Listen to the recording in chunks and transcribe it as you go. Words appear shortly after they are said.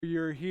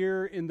you're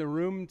here in the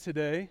room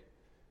today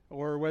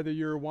or whether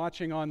you're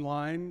watching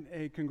online,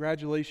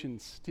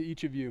 congratulations to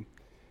each of you.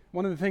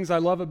 One of the things I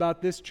love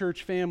about this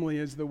church family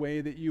is the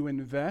way that you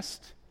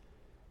invest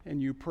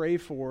and you pray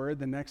for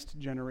the next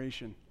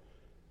generation.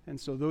 And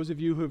so those of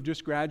you who have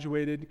just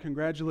graduated,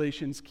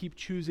 congratulations. Keep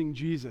choosing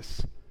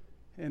Jesus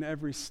in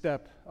every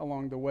step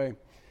along the way.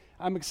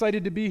 I'm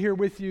excited to be here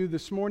with you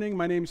this morning.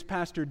 My name's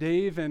Pastor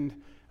Dave, and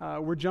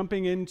we're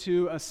jumping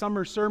into a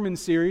summer sermon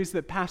series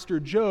that Pastor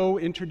Joe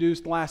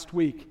introduced last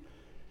week.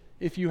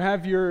 If you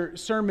have your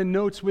sermon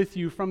notes with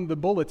you from the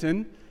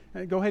bulletin,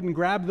 go ahead and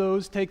grab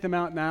those, take them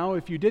out now.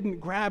 If you didn't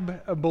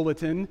grab a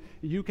bulletin,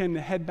 you can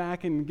head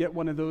back and get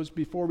one of those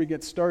before we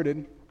get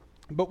started.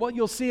 But what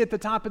you'll see at the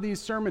top of these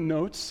sermon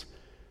notes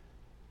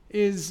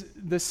is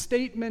the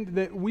statement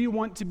that we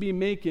want to be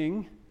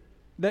making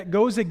that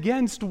goes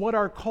against what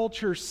our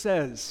culture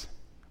says.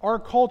 Our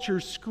culture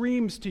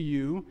screams to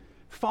you,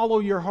 follow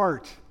your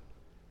heart.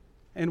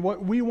 And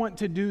what we want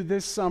to do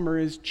this summer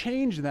is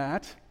change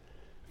that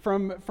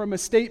from a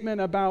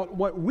statement about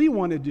what we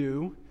want to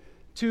do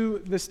to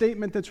the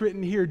statement that's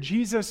written here,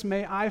 Jesus,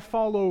 may I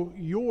follow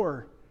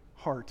your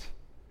heart.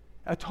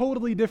 A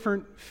totally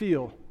different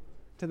feel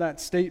to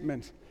that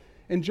statement.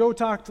 And Joe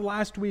talked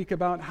last week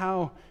about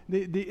how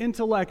the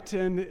intellect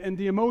and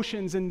the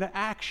emotions and the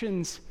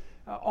actions,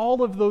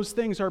 all of those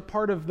things are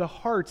part of the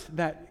heart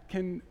that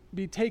can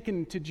be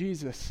taken to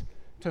Jesus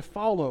to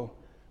follow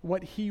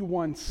what he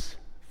wants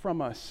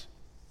from us.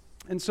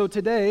 And so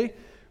today,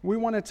 we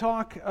want to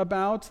talk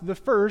about the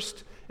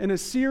first in a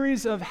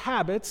series of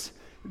habits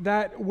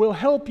that will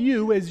help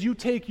you as you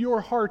take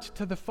your heart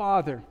to the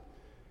Father.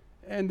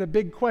 And the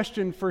big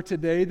question for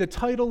today, the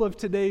title of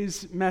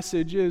today's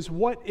message is,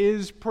 what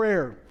is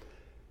prayer?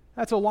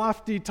 That's a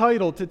lofty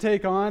title to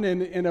take on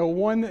in a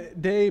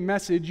one-day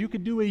message. You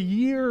could do a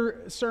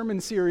year sermon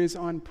series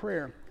on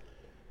prayer.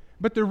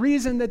 But the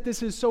reason that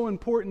this is so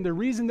important, the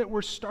reason that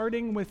we're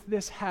starting with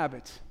this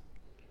habit,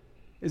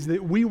 is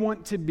that we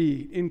want to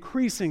be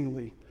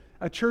increasingly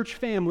a church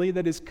family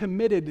that is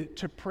committed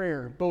to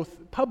prayer,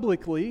 both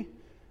publicly,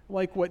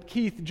 like what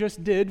Keith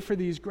just did for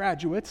these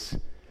graduates,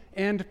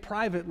 and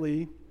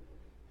privately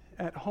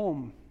at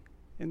home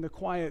in the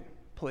quiet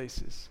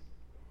places.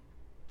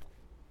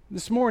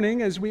 This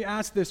morning, as we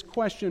ask this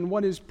question,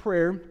 what is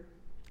prayer?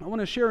 I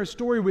want to share a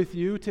story with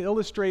you to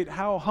illustrate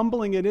how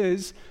humbling it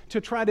is to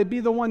try to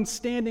be the one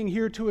standing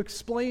here to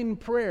explain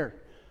prayer.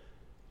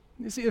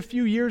 You see, a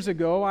few years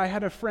ago, I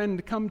had a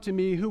friend come to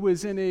me who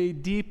was in a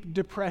deep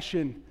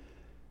depression,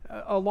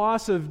 a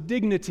loss of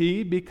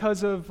dignity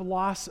because of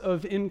loss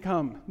of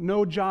income,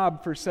 no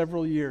job for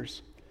several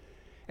years.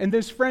 And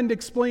this friend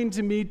explained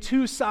to me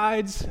two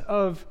sides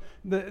of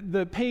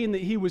the pain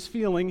that he was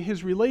feeling.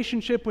 His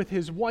relationship with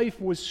his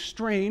wife was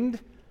strained,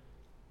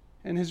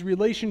 and his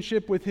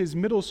relationship with his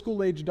middle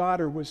school-age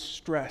daughter was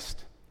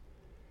stressed.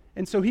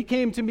 And so he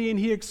came to me and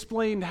he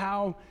explained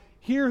how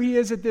here he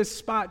is at this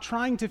spot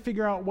trying to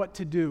figure out what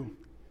to do.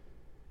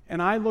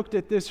 And I looked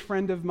at this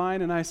friend of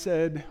mine and I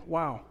said,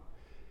 wow,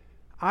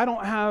 I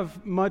don't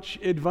have much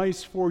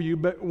advice for you,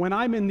 but when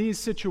I'm in these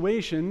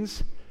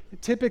situations,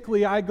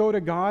 typically I go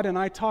to God and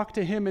I talk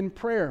to him in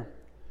prayer.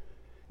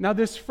 Now,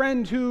 this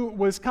friend who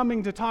was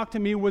coming to talk to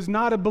me was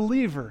not a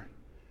believer,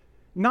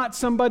 not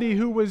somebody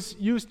who was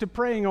used to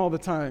praying all the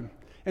time.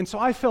 And so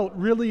I felt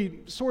really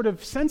sort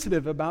of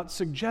sensitive about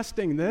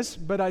suggesting this,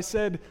 but I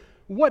said,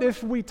 what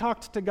if we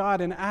talked to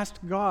God and asked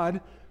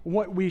God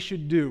what we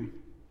should do?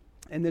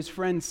 And this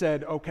friend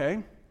said,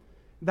 okay,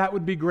 that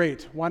would be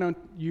great. Why don't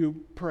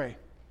you pray?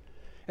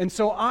 And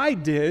so I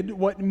did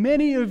what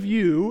many of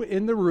you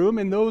in the room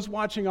and those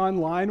watching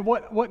online,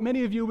 what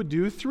many of you would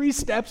do, 3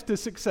 steps to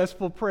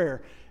successful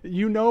prayer.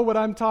 You know what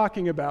I'm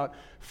talking about.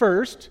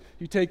 First,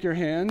 you take your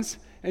hands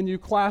and you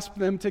clasp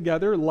them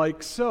together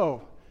like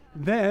so.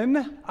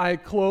 Then I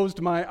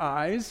closed my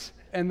eyes,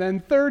 and then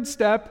third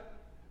step,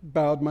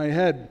 bowed my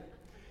head.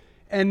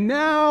 And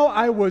now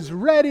I was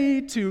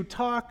ready to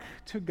talk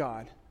to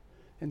God.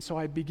 And so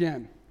I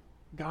began.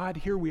 God,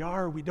 here we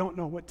are. We don't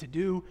know what to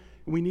do.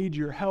 We need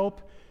your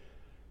help.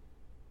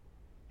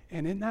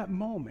 And in that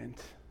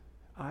moment,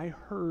 I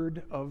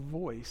heard a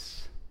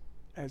voice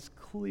as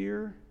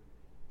clear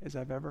as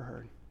I've ever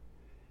heard.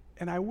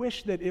 And I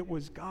wish that it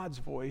was God's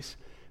voice,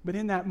 but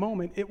in that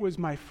moment, it was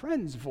my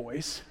friend's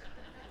voice.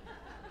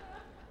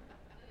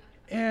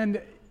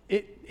 And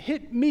it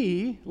hit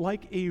me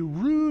like a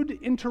rude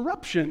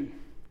interruption,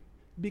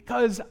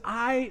 because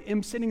I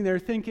am sitting there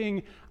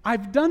thinking,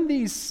 I've done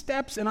these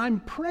steps and I'm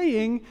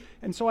praying,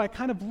 and so I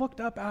kind of looked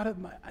up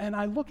and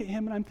I look at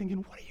him and I'm thinking,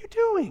 what are you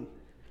doing?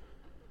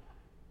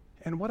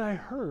 And what I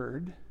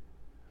heard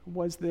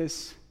was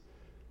this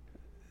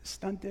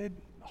stunted,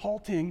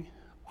 halting,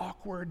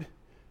 awkward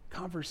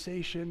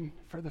conversation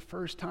for the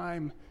first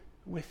time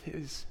with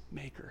his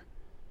maker.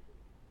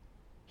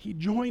 He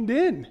joined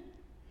in.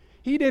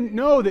 He didn't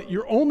know that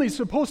you're only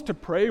supposed to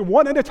pray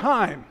one at a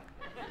time.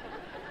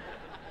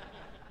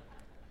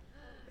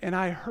 And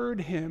I heard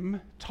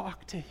him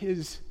talk to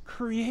his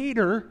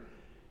Creator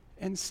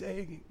and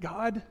say,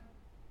 God,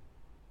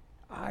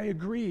 I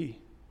agree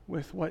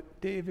with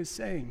what Dave is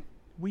saying.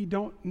 We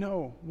don't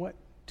know what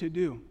to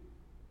do.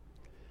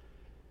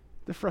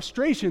 The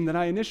frustration that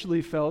I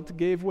initially felt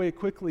gave way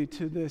quickly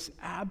to this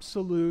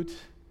absolute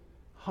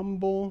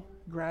humble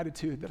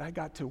gratitude that I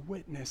got to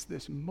witness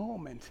this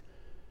moment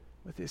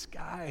with this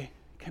guy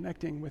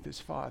connecting with his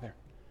Father.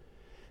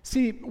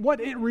 See,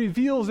 what it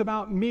reveals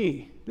about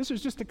me, this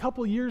was just a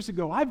couple years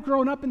ago. I've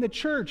grown up in the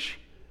church.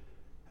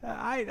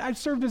 I've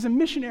served as a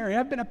missionary.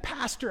 I've been a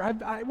pastor.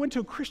 I went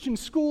to Christian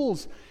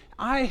schools.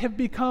 I have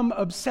become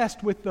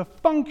obsessed with the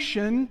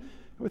function,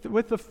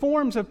 with the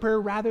forms of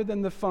prayer rather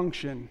than the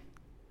function.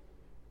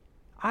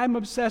 I'm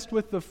obsessed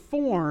with the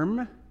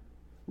form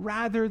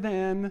rather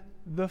than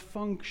the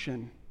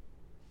function.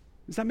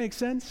 Does that make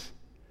sense?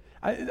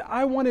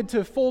 I wanted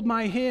to fold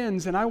my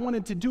hands and I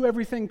wanted to do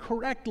everything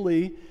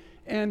correctly.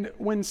 And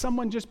when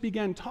someone just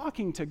began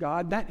talking to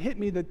God, that hit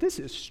me that this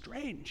is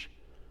strange.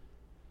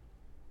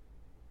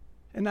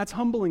 And that's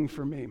humbling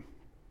for me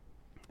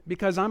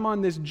because I'm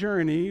on this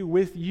journey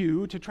with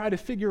you to try to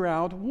figure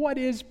out what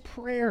is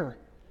prayer.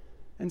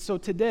 And so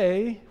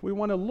today we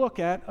want to look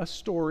at a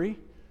story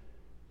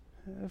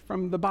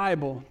from the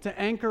Bible to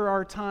anchor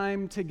our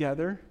time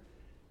together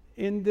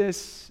in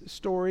this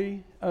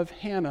story of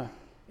Hannah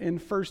in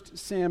 1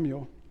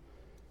 Samuel.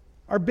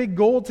 Our big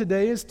goal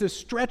today is to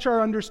stretch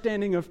our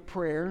understanding of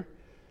prayer,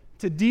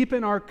 to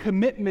deepen our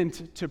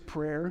commitment to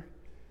prayer,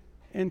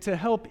 and to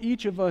help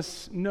each of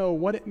us know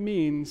what it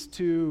means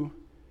to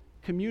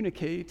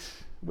communicate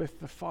with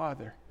the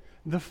Father.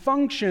 The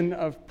function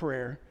of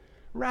prayer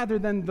rather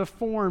than the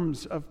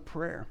forms of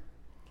prayer.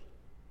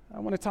 I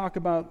want to talk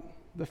about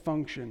the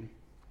function.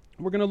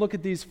 We're going to look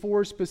at these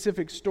 4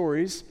 specific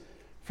stories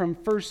from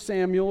 1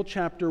 Samuel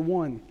chapter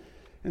 1.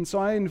 And so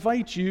I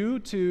invite you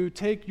to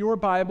take your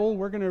Bible.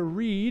 We're going to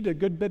read a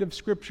good bit of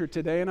Scripture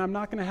today, and I'm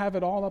not going to have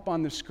it all up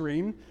on the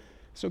screen.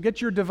 So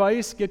get your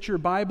device, get your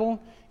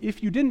Bible.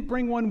 If you didn't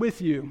bring one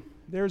with you,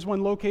 there's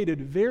one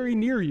located very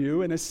near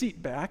you in a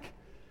seat back.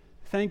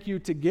 Thank you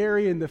to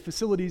Gary and the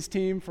facilities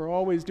team for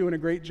always doing a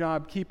great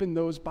job keeping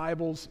those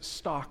Bibles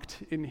stocked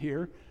in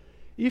here.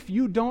 If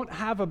you don't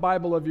have a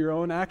Bible of your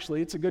own,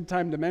 actually, it's a good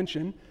time to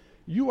mention,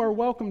 you are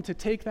welcome to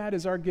take that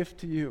as our gift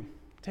to you.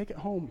 Take it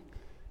home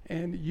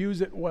and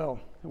use it well.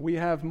 We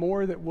have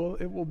more that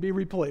will be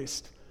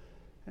replaced.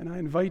 And I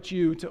invite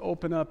you to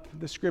open up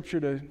the Scripture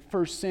to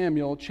 1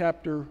 Samuel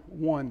chapter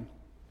 1.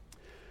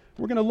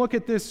 We're going to look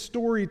at this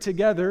story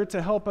together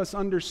to help us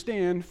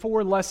understand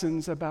 4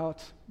 lessons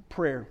about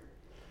prayer.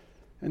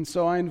 And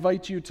so I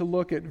invite you to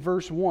look at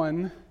verse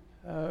 1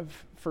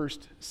 of 1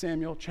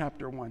 Samuel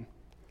chapter 1.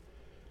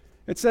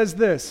 It says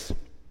this: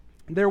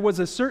 There was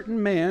a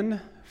certain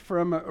man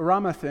from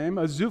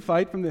Ramathaim, a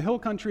Zuphite from the hill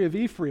country of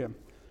Ephraim,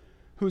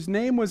 whose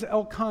name was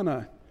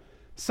Elkanah,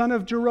 son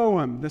of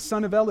Jeroham, the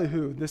son of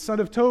Elihu, the son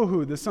of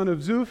Tohu, the son of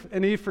Zuph,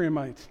 an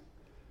Ephraimite.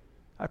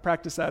 I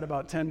practiced that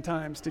about 10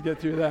 times to get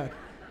through that.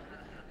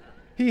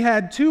 He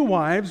had 2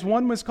 wives.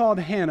 One was called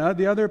Hannah,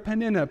 the other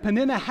Peninnah.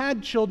 Peninnah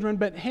had children,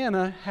 but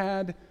Hannah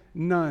had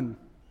none.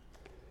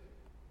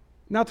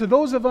 Now, to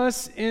those of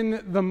us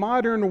in the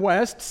modern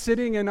West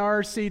sitting in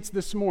our seats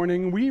this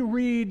morning, we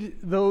read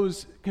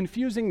those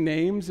confusing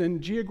names and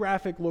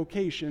geographic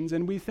locations,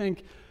 and we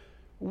think,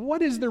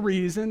 what is the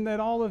reason that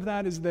all of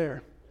that is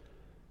there?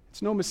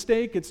 It's no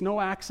mistake, it's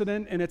no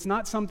accident, and it's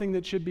not something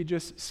that should be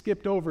just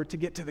skipped over to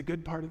get to the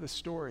good part of the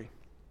story.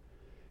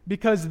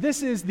 Because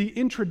this is the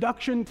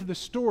introduction to the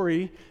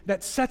story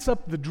that sets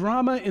up the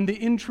drama and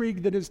the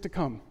intrigue that is to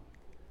come.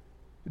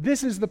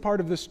 This is the part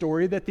of the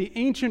story that the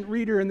ancient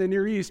reader in the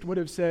Near East would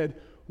have said,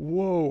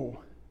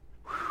 whoa,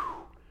 whew,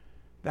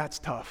 that's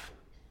tough.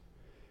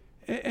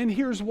 And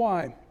here's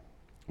why.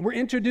 We're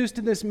introduced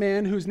to this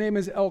man whose name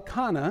is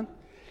Elkanah,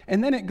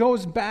 and then it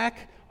goes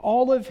back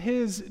all of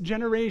his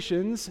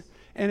generations,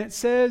 and it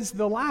says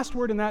the last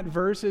word in that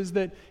verse is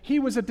that he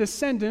was a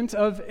descendant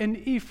of an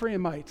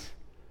Ephraimite.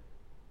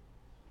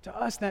 To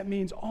us, that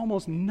means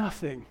almost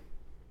nothing,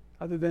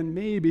 other than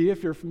maybe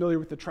if you're familiar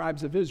with the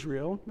tribes of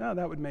Israel. Now,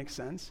 that would make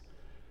sense.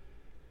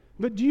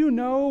 But do you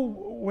know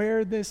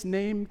where this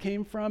name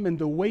came from and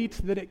the weight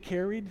that it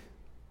carried?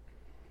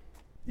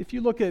 If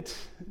you look at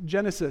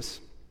Genesis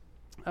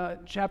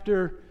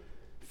chapter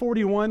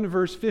 41,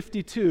 verse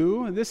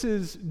 52, this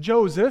is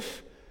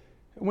Joseph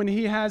when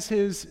he has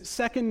his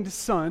second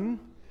son,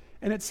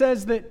 and it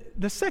says that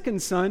the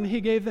second son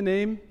he gave the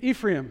name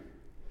Ephraim.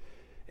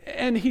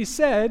 And he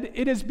said,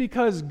 "It is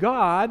because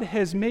God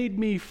has made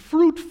me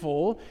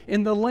fruitful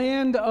in the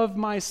land of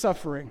my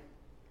suffering."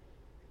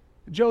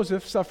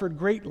 Joseph suffered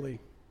greatly,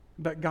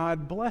 but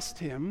God blessed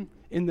him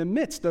in the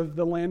midst of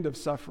the land of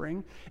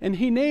suffering, and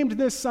he named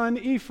this son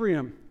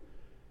Ephraim.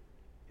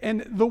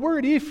 And the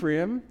word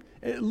Ephraim,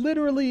 it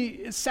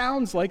literally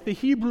sounds like the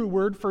Hebrew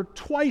word for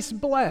twice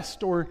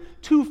blessed or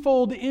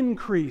twofold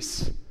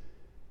increase.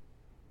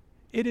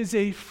 It is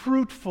a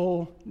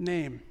fruitful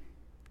name.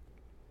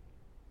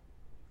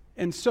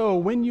 And so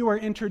when you are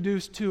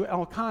introduced to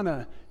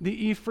Elkanah,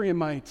 the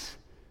Ephraimite,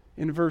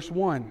 in verse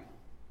 1,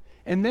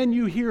 and then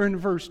you hear in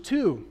verse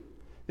 2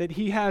 that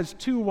he has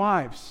 2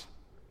 wives,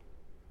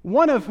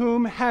 one of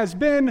whom has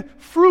been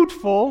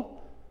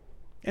fruitful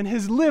and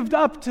has lived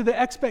up to the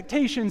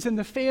expectations in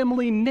the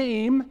family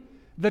name,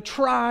 the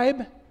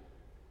tribe,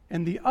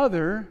 and the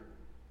other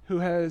who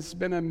has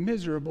been a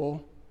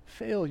miserable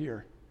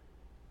failure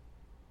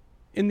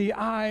in the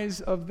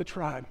eyes of the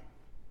tribe.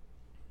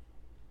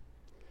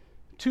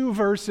 Two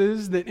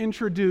verses that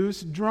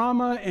introduce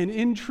drama and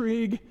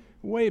intrigue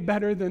way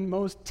better than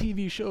most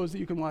TV shows that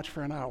you can watch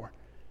for an hour.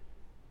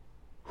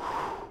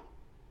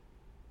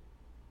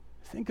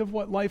 Think of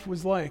what life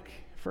was like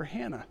for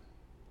Hannah,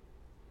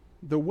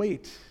 the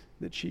weight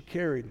that she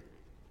carried.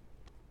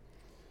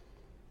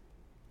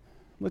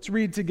 Let's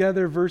read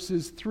together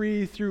verses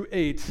 3 through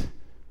 8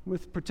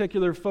 with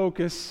particular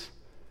focus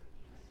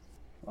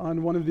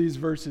on one of these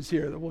verses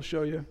here that we'll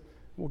show you.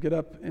 We'll get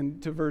up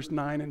into verse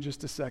 9 in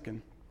just a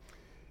second.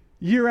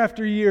 Year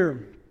after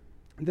year,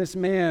 this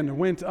man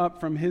went up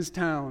from his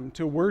town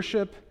to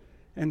worship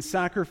and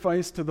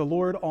sacrifice to the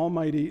Lord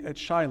Almighty at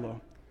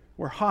Shiloh,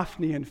 where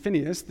Hophni and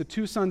Phinehas, the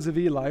two sons of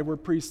Eli, were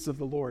priests of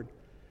the Lord.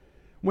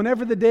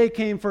 Whenever the day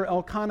came for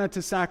Elkanah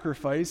to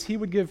sacrifice, he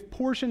would give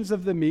portions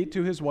of the meat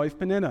to his wife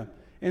Peninnah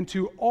and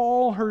to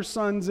all her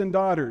sons and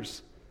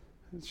daughters.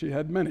 She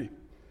had many.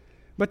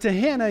 But to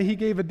Hannah he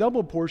gave a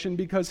double portion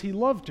because he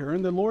loved her,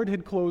 and the Lord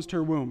had closed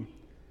her womb.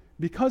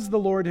 Because the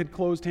Lord had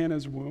closed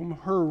Hannah's womb,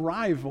 her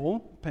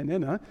rival,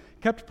 Peninnah,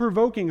 kept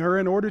provoking her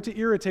in order to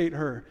irritate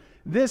her.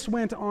 This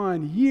went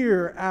on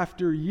year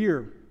after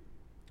year.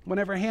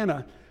 Whenever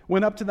Hannah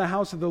went up to the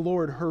house of the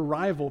Lord, her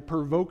rival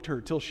provoked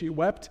her till she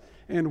wept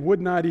and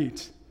would not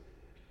eat.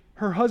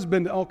 Her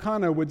husband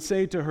Elkanah would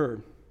say to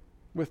her,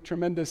 with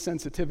tremendous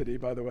sensitivity,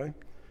 by the way,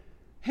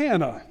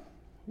 "Hannah,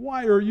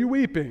 why are you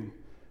weeping?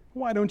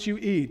 Why don't you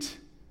eat?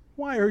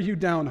 Why are you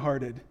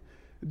downhearted?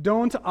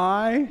 Don't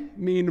I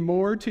mean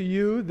more to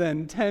you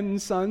than 10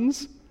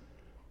 sons?"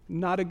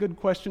 Not a good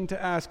question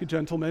to ask,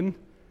 gentlemen.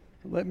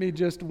 Let me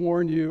just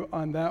warn you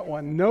on that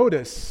one.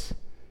 Notice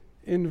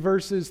in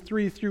verses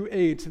 3 through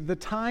 8, the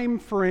time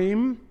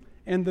frame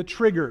and the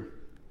trigger.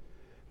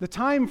 The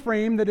time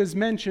frame that is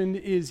mentioned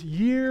is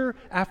year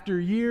after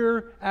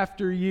year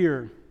after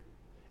year.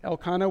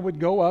 Elkanah would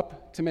go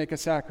up to make a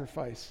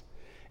sacrifice.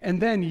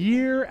 And then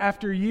year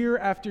after year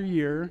after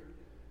year,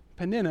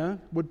 Peninnah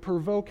would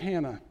provoke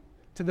Hannah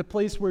to the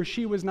place where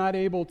she was not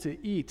able to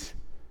eat,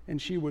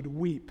 and she would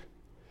weep.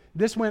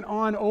 This went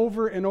on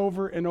over and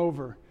over and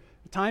over.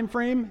 The time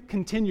frame,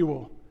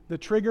 continual. The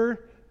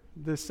trigger,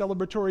 the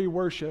celebratory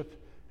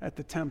worship at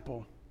the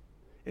temple.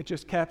 It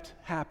just kept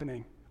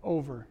happening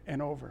over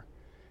and over.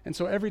 And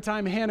so every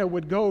time Hannah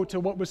would go to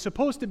what was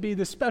supposed to be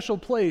the special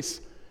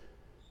place,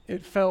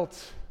 it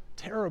felt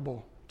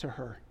terrible to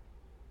her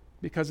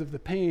because of the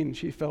pain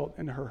she felt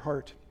in her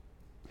heart.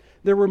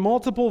 There were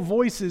multiple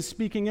voices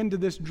speaking into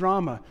this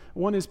drama.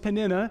 One is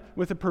Peninnah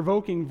with a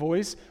provoking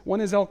voice. One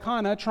is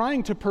Elkanah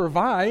trying to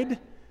provide,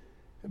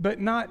 but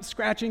not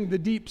scratching the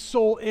deep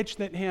soul itch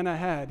that Hannah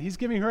had. He's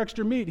giving her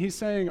extra meat. He's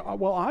saying,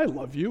 well, I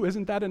love you.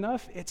 Isn't that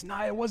enough? It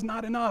was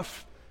not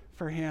enough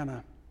for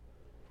Hannah.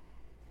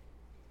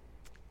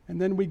 And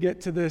then we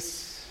get to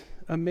this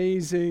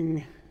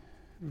amazing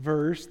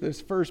verse,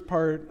 this first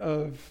part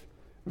of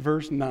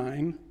verse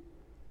 9.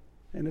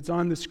 And it's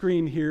on the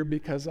screen here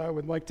because I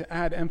would like to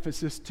add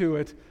emphasis to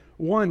it.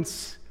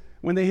 Once,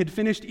 when they had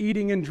finished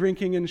eating and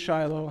drinking in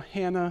Shiloh,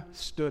 Hannah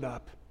stood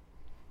up.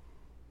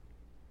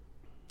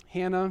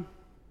 Hannah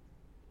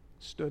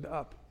stood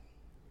up.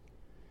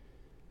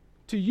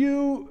 To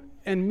you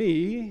and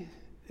me,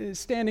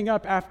 standing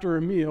up after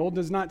a meal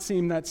does not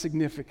seem that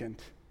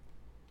significant.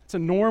 It's a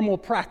normal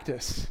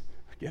practice.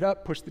 Get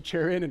up, push the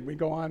chair in, and we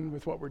go on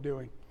with what we're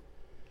doing.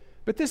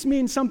 But this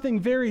means something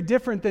very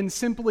different than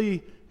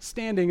simply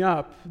standing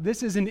up.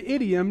 This is an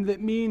idiom that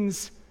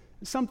means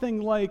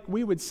something like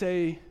we would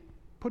say,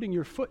 putting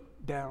your foot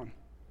down.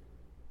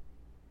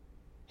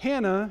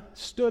 Hannah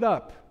stood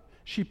up.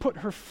 She put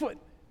her foot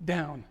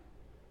down.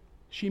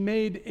 She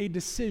made a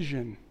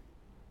decision.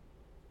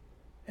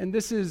 And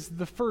this is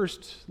the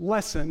first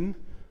lesson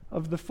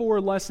of the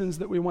 4 lessons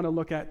that we want to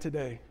look at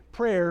today.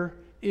 Prayer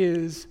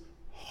is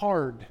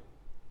hard.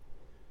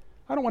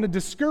 I don't want to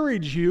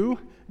discourage you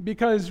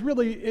because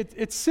really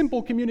it's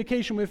simple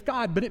communication with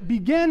God, but it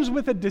begins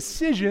with a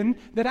decision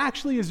that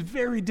actually is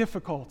very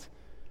difficult.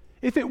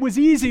 If it was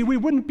easy, we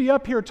wouldn't be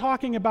up here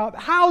talking about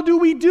how do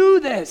we do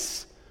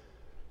this?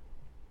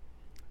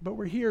 But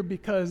we're here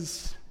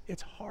because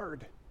it's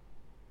hard.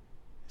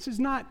 This is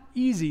not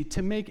easy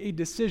to make a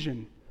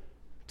decision,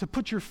 to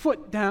put your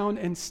foot down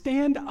and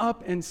stand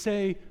up and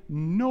say,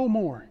 no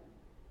more.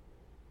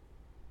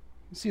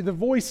 See, the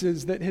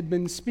voices that had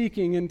been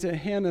speaking into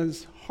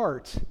Hannah's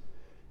heart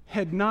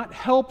had not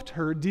helped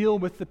her deal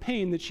with the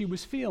pain that she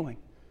was feeling.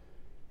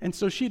 And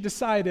so she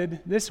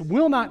decided this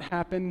will not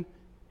happen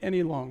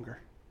any longer.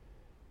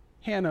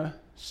 Hannah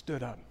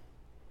stood up.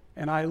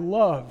 And I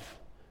love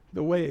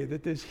the way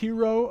that this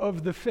hero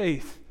of the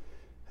faith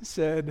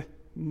said,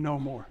 no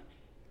more.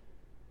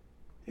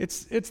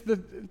 It's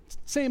the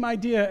same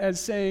idea as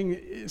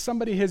saying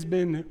somebody has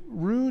been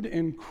rude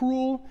and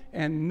cruel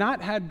and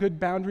not had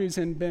good boundaries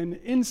and been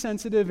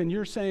insensitive, and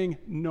you're saying,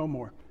 no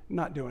more,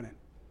 not doing it.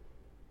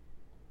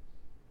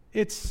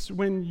 It's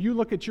when you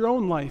look at your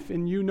own life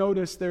and you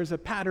notice there's a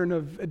pattern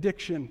of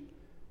addiction,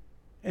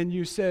 and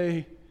you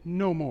say,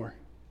 no more.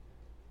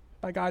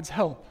 By God's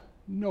help,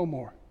 no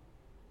more.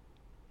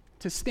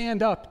 To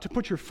stand up, to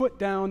put your foot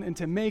down, and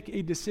to make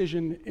a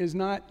decision is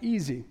not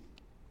easy.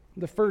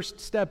 The first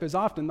step is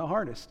often the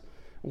hardest.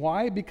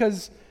 Why?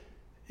 Because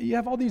you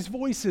have all these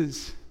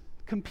voices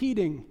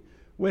competing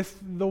with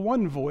the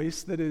one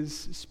voice that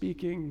is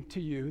speaking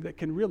to you that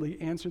can really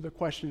answer the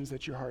questions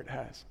that your heart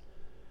has.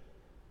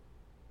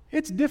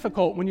 It's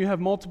difficult when you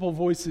have multiple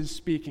voices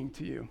speaking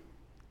to you.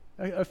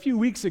 A few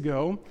weeks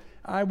ago,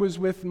 I was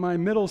with my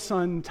middle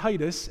son,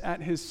 Titus,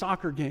 at his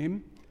soccer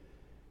game.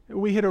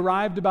 We had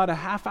arrived about a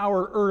half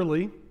hour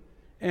early,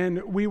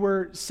 and we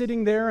were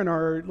sitting there in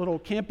our little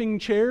camping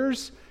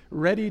chairs,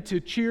 ready to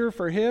cheer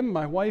for him.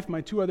 My wife, my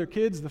two other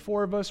kids, the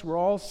four of us were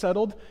all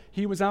settled.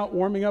 He was out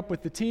warming up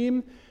with the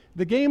team.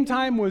 The game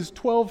time was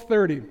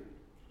 12:30.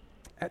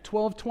 At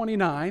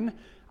 12:29,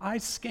 I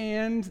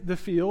scanned the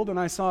field and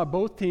I saw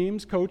both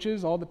teams,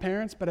 coaches, all the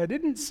parents, but I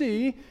didn't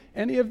see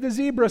any of the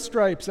zebra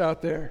stripes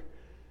out there.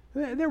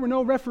 There were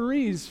no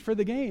referees for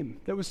the game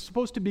that was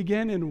supposed to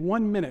begin in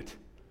 1 minute.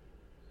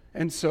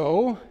 And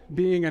so,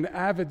 being an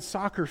avid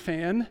soccer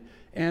fan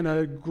and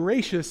a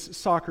gracious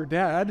soccer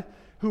dad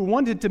who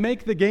wanted to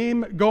make the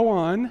game go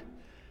on,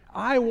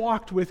 I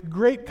walked with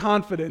great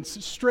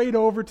confidence straight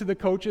over to the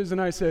coaches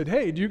and I said,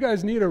 hey, do you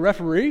guys need a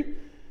referee?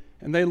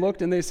 And they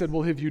looked and they said,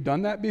 well, have you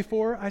done that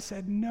before? I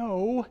said,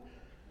 no,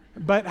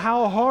 but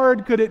how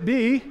hard could it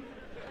be?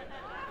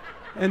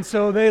 And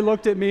so they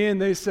looked at me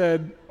and they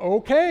said,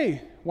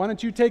 okay, why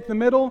don't you take the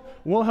middle?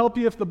 We'll help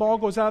you if the ball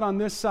goes out on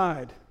this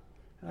side.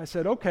 I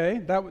said, okay,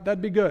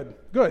 that'd be good.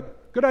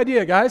 Good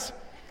idea, guys.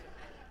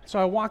 So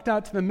I walked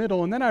out to the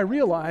middle, and then I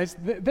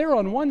realized that they're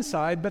on one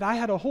side, but I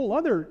had a whole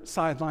other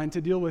sideline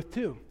to deal with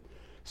too.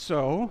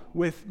 So,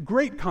 with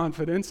great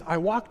confidence, I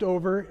walked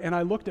over and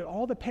I looked at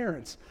all the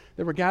parents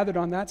that were gathered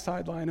on that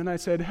sideline, and I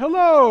said,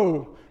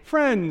 hello,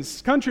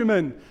 friends,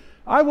 countrymen,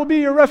 I will be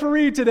your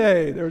referee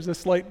today. There was a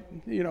slight,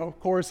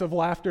 chorus of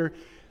laughter.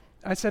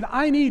 I said,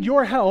 I need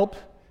your help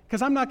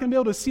because I'm not going to be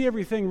able to see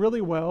everything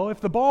really well. If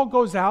the ball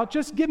goes out,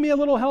 just give me a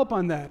little help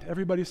on that.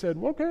 Everybody said,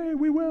 okay,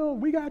 we will.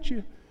 We got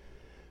you.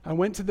 I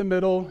went to the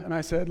middle and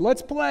I said,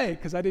 let's play,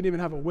 because I didn't even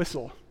have a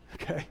whistle.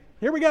 Okay,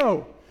 here we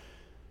go.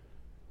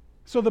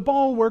 So the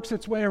ball works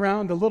its way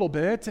around a little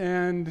bit,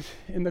 and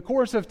in the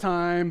course of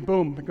time,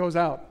 boom, it goes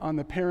out on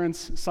the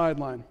parents'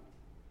 sideline.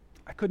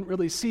 I couldn't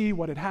really see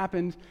what had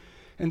happened,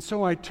 and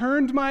so I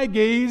turned my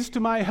gaze to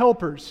my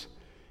helpers.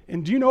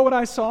 And do you know what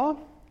I saw?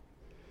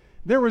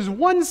 There was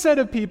one set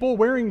of people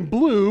wearing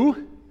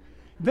blue.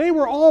 They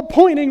were all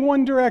pointing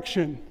one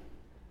direction.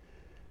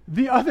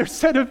 The other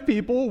set of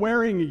people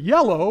wearing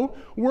yellow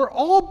were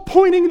all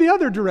pointing the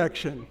other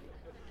direction.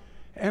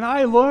 And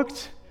I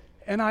looked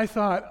and I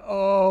thought,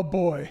 oh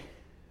boy,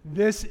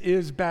 this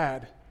is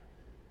bad.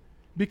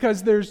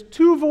 Because there's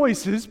two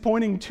voices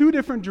pointing two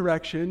different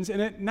directions,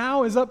 and it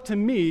now is up to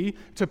me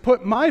to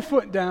put my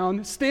foot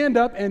down, stand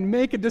up, and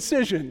make a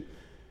decision.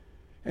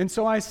 And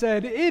so I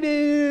said, it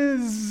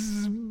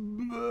is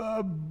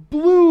a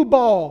blue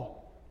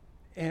ball.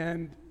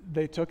 And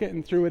they took it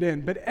and threw it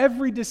in. But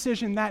every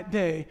decision that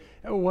day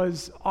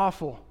was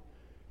awful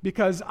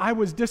because I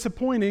was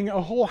disappointing a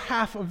whole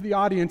half of the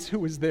audience who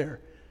was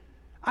there.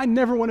 I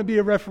never want to be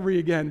a referee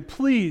again.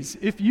 Please,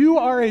 if you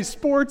are a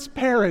sports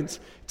parent,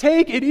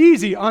 take it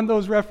easy on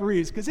those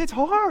referees because it's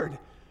hard.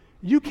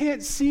 You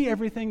can't see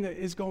everything that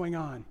is going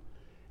on.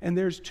 And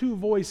there's two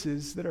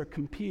voices that are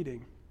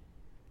competing.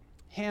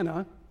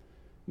 Hannah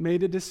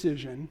made a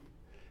decision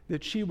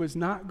that she was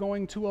not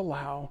going to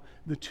allow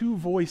the two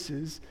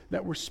voices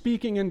that were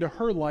speaking into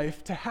her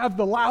life to have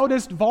the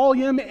loudest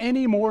volume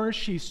anymore.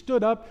 She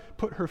stood up,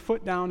 put her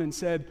foot down, and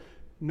said,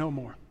 no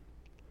more.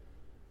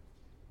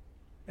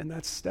 And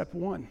that's step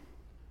one.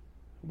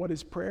 What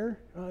is prayer?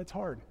 It's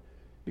hard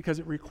because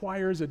it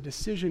requires a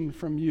decision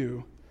from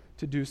you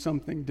to do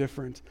something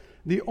different.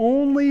 The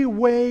only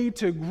way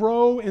to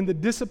grow in the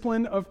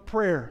discipline of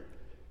prayer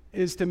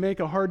is to make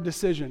a hard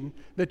decision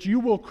that you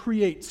will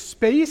create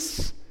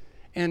space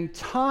and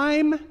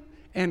time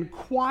and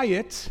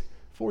quiet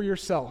for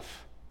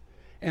yourself.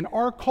 And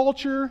our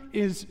culture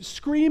is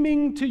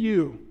screaming to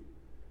you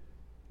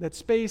that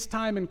space,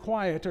 time, and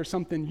quiet are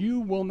something you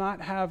will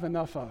not have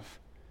enough of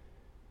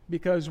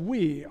because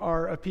we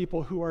are a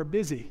people who are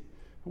busy,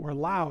 we're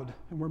loud,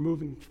 and we're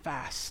moving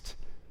fast.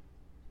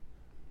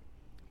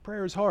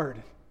 Prayer is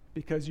hard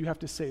because you have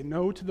to say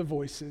no to the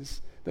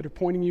voices that are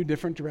pointing you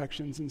different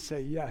directions and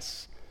say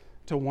yes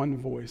to one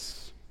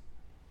voice.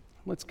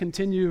 Let's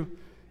continue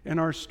in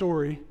our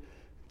story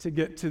to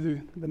get to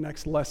the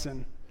next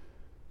lesson.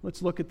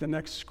 Let's look at the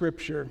next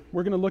scripture.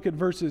 We're going to look at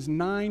verses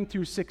 9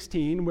 through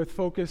 16 with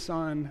focus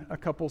on a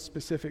couple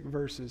specific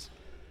verses.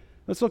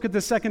 Let's look at the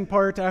second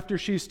part after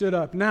she stood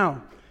up.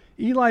 Now,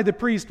 Eli the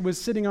priest was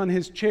sitting on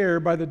his chair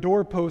by the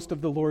doorpost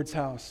of the Lord's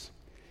house.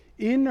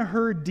 In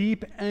her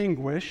deep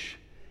anguish,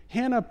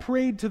 Hannah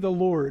prayed to the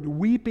Lord,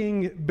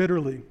 weeping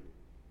bitterly.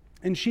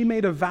 And she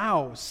made a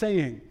vow,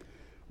 saying,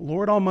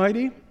 Lord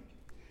Almighty,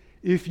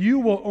 if you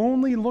will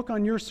only look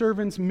on your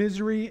servant's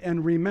misery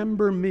and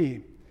remember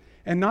me,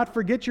 and not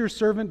forget your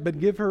servant, but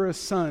give her a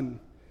son,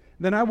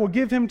 then I will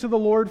give him to the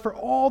Lord for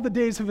all the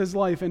days of his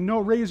life, and no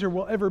razor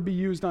will ever be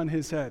used on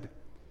his head.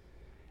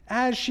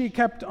 As she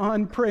kept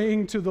on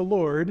praying to the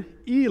Lord,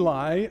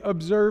 Eli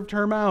observed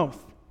her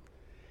mouth.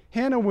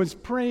 Hannah was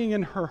praying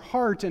in her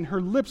heart, and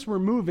her lips were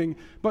moving,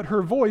 but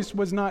her voice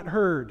was not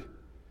heard.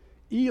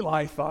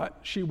 Eli thought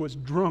she was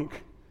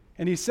drunk,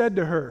 and he said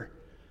to her,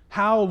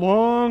 How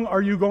long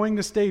are you going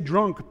to stay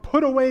drunk?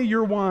 Put away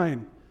your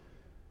wine.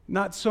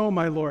 Not so,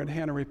 my lord,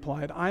 Hannah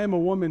replied. I am a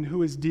woman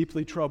who is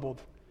deeply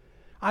troubled.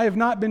 I have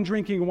not been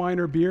drinking wine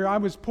or beer. I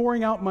was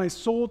pouring out my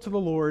soul to the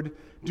Lord.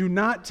 Do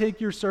not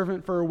take your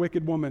servant for a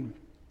wicked woman.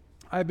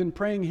 I have been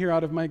praying here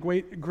out of my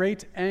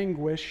great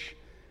anguish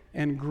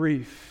and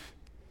grief.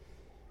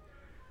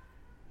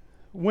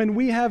 When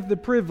we have the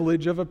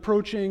privilege of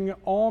approaching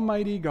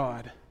Almighty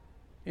God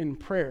in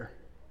prayer,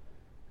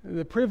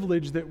 the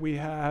privilege that we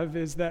have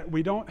is that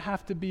we don't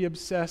have to be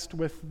obsessed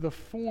with the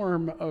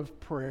form of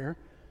prayer.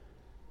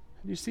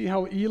 You see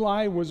how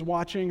Eli was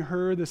watching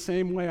her the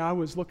same way I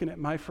was looking at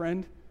my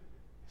friend?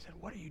 He said,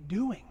 What are you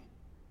doing?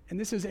 And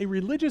this is a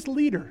religious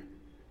leader.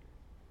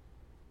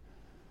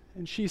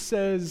 And she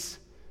says,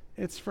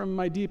 It's from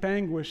my deep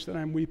anguish that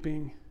I'm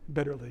weeping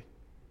bitterly.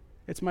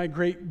 It's my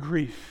great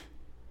grief.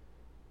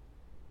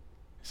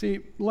 See,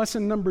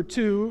 lesson number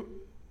 2,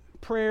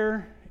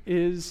 prayer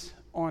is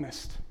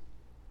honest.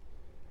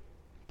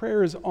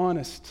 Prayer is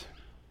honest.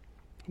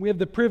 We have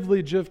the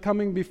privilege of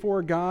coming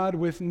before God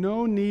with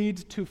no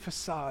need to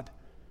facade.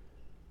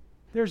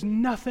 There's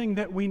nothing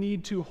that we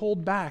need to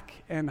hold back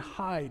and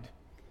hide.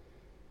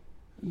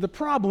 The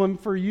problem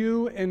for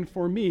you and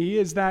for me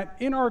is that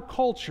in our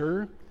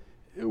culture,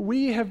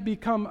 we have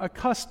become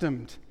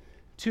accustomed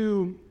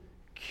to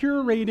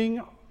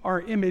curating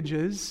our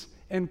images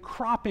and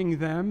cropping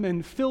them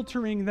and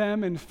filtering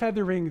them and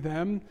feathering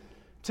them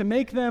to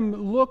make them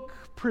look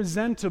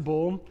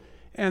presentable.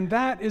 And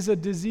that is a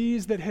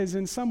disease that has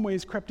in some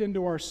ways crept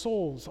into our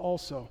souls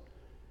also.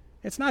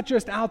 It's not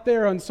just out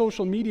there on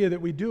social media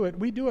that we do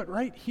it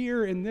right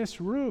here in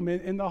this room,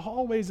 in the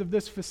hallways of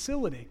this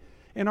facility,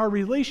 in our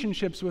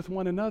relationships with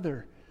one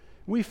another.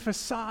 We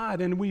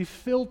facade and we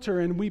filter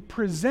and we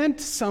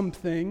present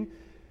something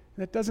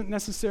that doesn't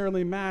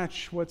necessarily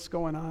match what's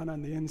going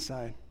on the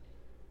inside.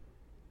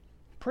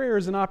 Prayer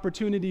is an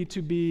opportunity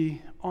to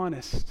be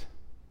honest.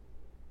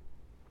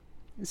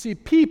 You see,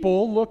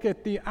 people look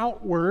at the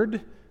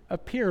outward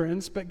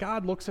appearance, but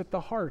God looks at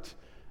the heart.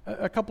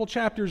 A couple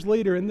chapters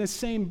later in this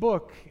same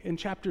book, in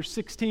chapter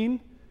 16,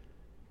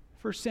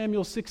 1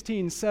 Samuel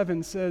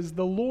 16:7 says,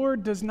 The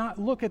Lord does not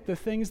look at the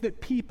things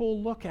that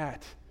people look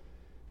at.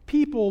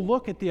 People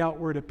look at the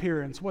outward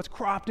appearance, what's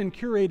cropped and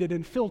curated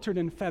and filtered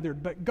and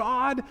feathered, but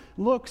God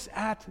looks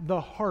at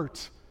the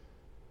heart.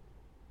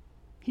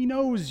 He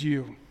knows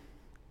you.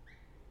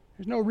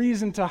 There's no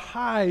reason to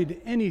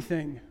hide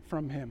anything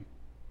from him.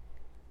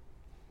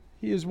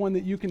 He is one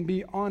that you can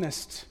be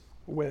honest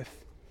with.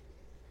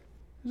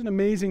 There's an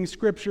amazing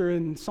scripture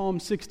in Psalm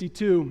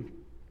 62.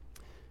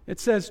 It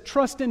says,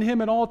 Trust in him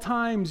at all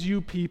times,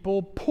 you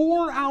people.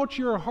 Pour out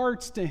your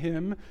hearts to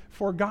him,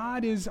 for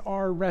God is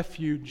our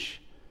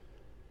refuge.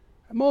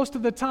 Most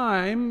of the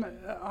time,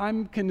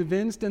 I'm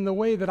convinced in the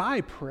way that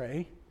I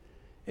pray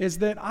is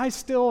that I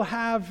still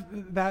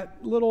have that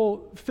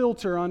little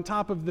filter on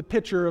top of the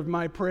pitcher of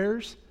my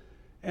prayers,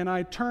 and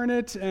I turn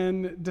it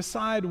and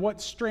decide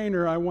what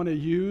strainer I want to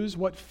use,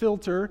 what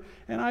filter,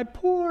 and I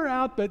pour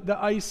out, but the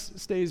ice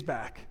stays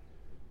back.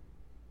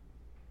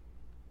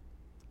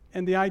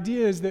 And the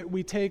idea is that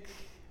we take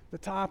the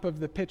top of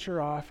the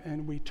pitcher off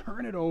and we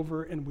turn it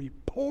over and we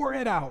pour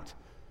it out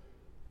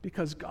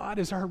because God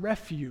is our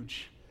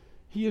refuge.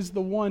 He is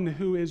the one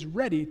who is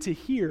ready to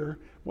hear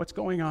what's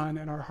going on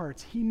in our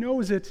hearts. He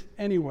knows it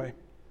anyway.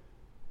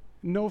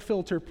 No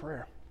filter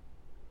prayer.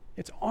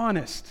 It's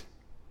honest.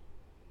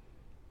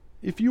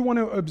 If you want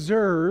to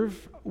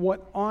observe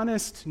what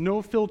honest,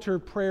 no-filter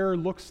prayer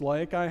looks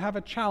like, I have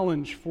a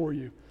challenge for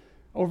you.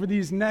 Over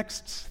these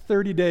next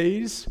 30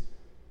 days,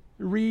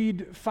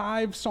 read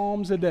 5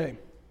 Psalms a day.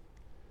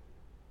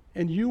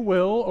 And you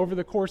will, over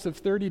the course of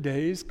 30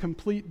 days,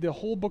 complete the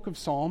whole book of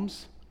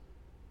Psalms,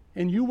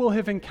 and you will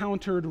have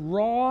encountered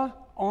raw,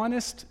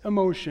 honest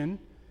emotion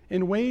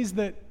in ways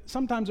that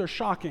sometimes are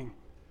shocking.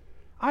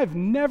 I've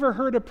never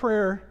heard a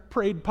prayer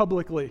prayed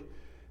publicly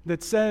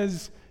that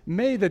says,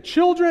 May the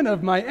children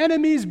of my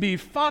enemies be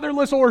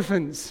fatherless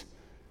orphans.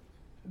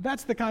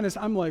 That's the kind of,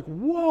 I'm like,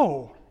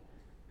 whoa,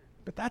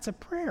 but that's a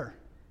prayer.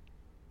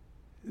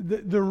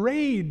 The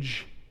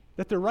rage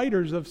that the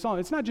writers of Psalms,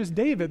 it's not just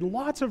David,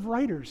 lots of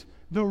writers,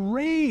 the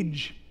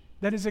rage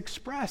that is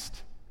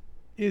expressed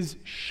is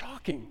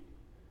shocking.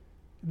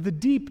 The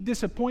deep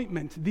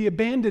disappointment, the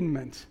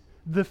abandonment,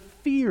 the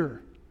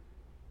fear.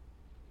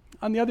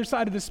 on the other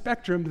side of the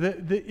spectrum,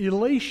 the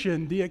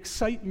elation, the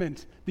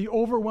excitement, the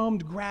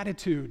overwhelmed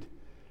gratitude.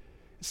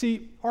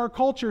 See, our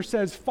culture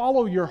says,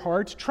 follow your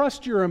heart,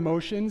 trust your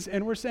emotions,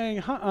 and we're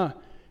saying,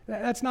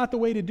 that's not the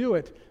way to do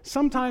it.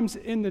 Sometimes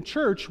in the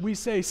church, we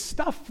say,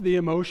 stuff the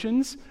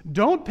emotions,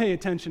 don't pay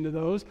attention to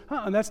those.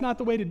 That's not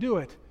the way to do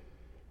it.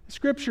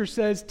 Scripture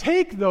says,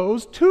 take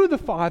those to the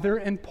Father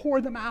and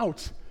pour them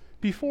out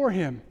before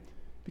Him,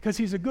 because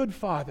He's a good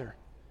Father.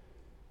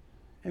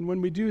 And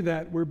when we do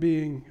that, we're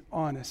being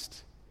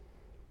honest.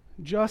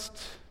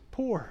 Just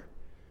pour.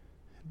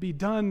 Be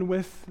done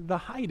with the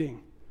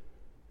hiding.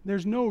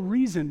 There's no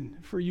reason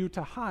for you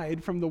to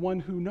hide from the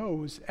one who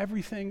knows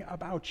everything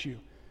about you.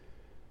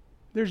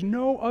 There's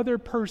no other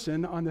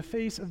person on the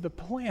face of the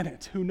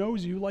planet who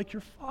knows you like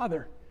your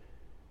Father.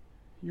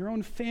 Your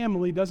own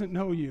family doesn't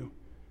know you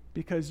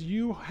because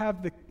you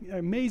have the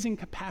amazing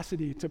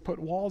capacity to put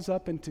walls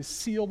up and to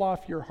seal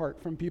off your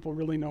heart from people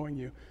really knowing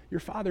you. Your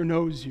Father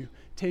knows you.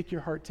 Take your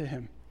heart to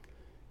Him.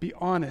 Be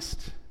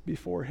honest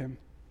before Him.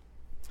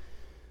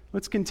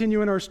 Let's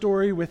continue in our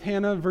story with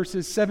Hannah,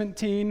 verses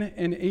 17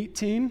 and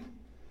 18.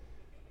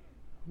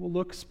 We'll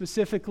look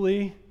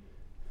specifically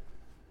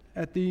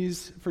at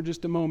these for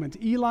just a moment.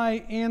 Eli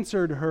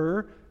answered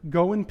her,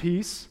 "Go in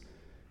peace.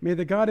 May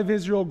the God of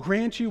Israel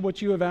grant you what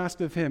you have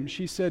asked of Him."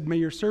 She said, "May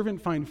your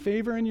servant find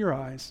favor in your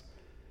eyes."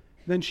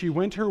 Then she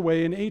went her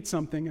way and ate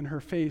something, and her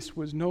face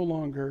was no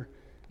longer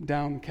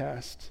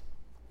downcast.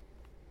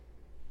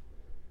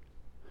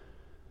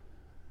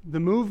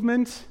 The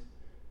movement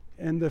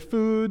and the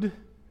food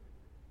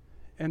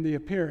and the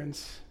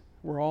appearance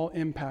were all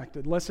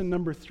impacted. Lesson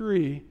number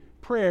 3,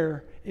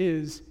 prayer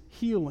is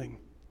healing.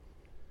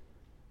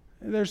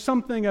 There's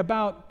something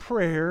about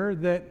prayer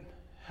that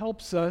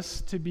helps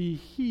us to be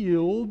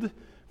healed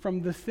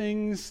from the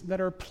things that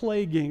are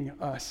plaguing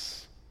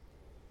us.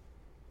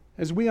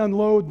 As we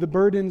unload the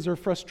burdens or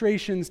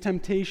frustrations,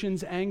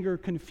 temptations, anger,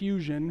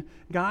 confusion,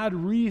 God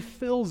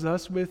refills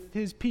us with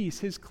His peace,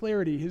 His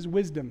clarity, His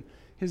wisdom,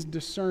 His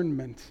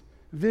discernment,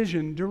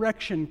 vision,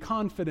 direction,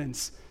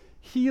 confidence,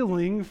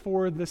 healing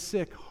for the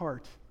sick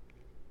heart.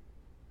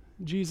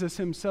 Jesus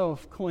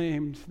Himself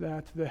claimed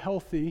that the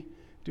healthy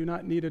do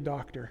not need a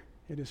doctor.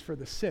 It is for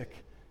the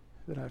sick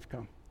that I've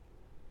come.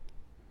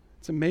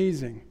 It's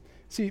amazing.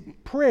 See,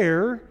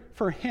 prayer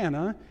for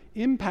Hannah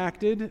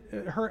impacted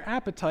her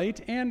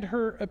appetite and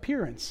her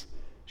appearance.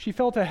 She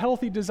felt a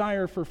healthy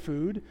desire for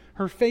food.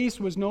 Her face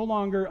was no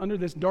longer under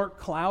this dark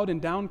cloud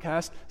and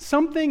downcast.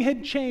 Something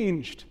had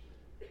changed.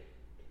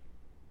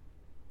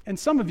 And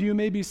some of you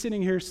may be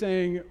sitting here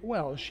saying,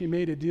 well, she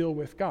made a deal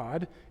with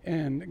God,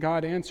 and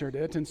God answered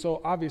it, and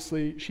so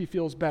obviously she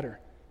feels better.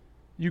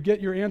 You get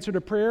your answer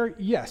to prayer,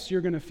 yes,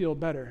 you're going to feel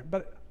better.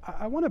 But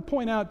I want to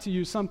point out to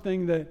you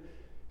something that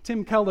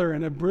Tim Keller,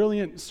 in a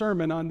brilliant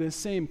sermon on this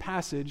same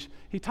passage,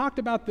 he talked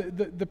about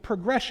the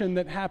progression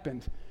that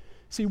happened.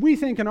 See, we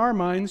think in our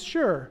minds,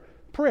 sure,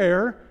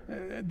 prayer,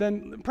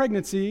 then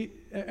pregnancy,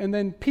 and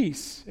then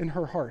peace in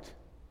her heart.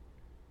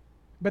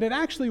 But it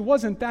actually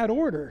wasn't that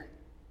order.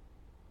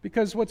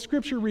 Because what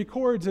Scripture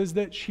records is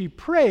that she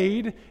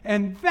prayed,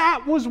 and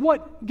that was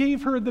what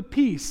gave her the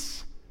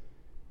peace.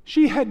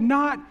 She had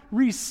not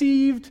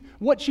received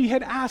what she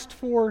had asked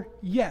for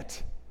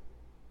yet.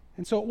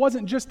 And so it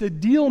wasn't just a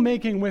deal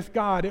making with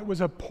God, it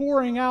was a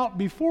pouring out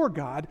before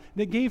God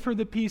that gave her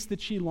the peace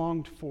that she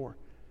longed for.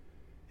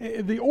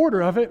 The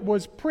order of it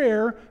was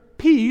prayer,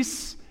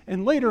 peace,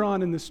 and later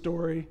on in the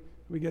story,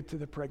 we get to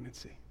the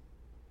pregnancy.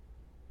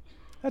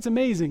 That's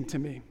amazing to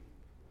me,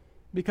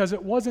 because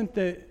it wasn't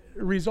the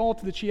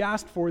result that she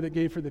asked for that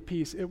gave her the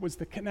peace. It was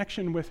the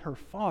connection with her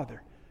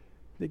Father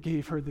that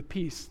gave her the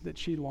peace that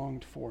she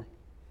longed for.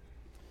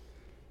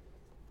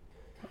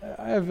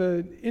 I have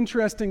an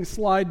interesting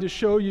slide to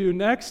show you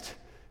next.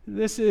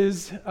 This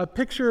is a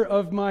picture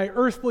of my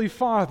earthly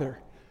father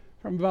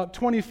from about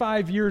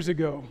 25 years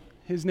ago.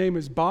 His name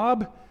is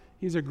Bob.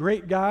 He's a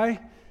great guy.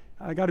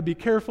 I got to be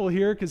careful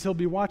here because he'll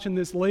be watching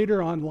this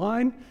later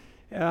online.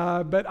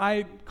 But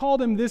I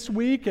called him this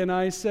week and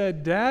I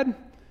said, "Dad,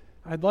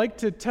 I'd like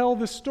to tell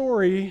the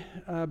story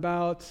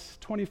about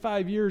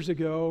 25 years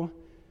ago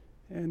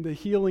and the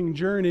healing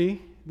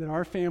journey that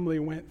our family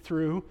went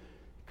through.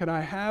 Could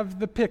I have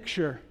the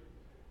picture?"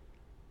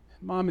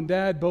 Mom and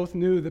Dad both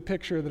knew the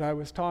picture that I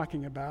was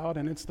talking about,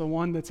 and it's the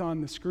one that's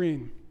on the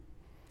screen.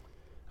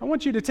 I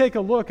want you to take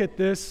a look at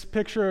this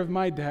picture of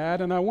my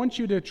dad, and I want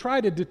you to try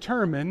to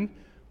determine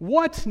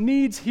what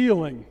needs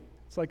healing.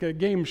 It's like a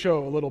game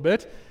show a little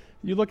bit.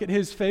 You look at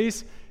his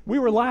face. We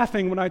were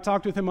laughing when I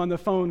talked with him on the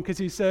phone because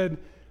he said,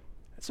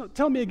 "So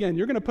tell me again,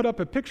 you're going to put up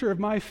a picture of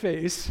my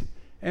face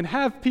and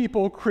have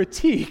people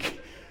critique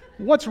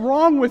what's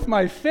wrong with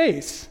my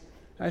face?"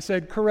 I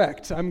said,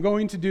 "Correct. I'm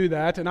going to do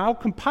that, and I'll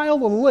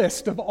compile a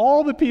list of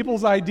all the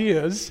people's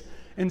ideas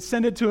and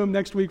send it to him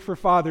next week for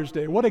Father's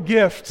Day." What a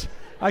gift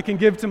I can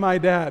give to my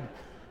dad.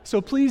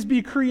 So please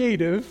be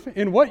creative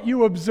in what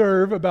you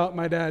observe about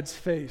my dad's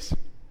face.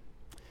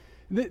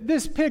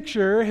 This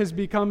picture has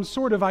become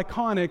sort of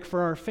iconic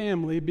for our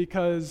family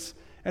because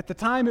at the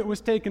time it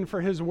was taken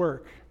for his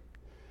work.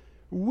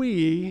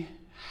 we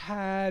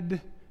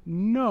had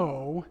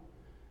no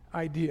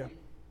idea.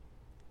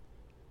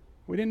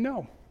 We didn't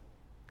know.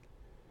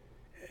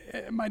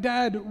 My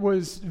dad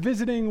was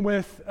visiting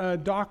with a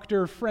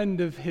doctor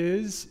friend of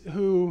his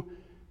who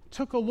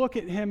took a look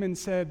at him and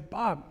said,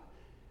 "Bob,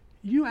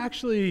 you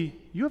have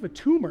a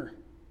tumor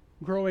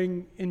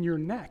growing in your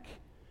neck."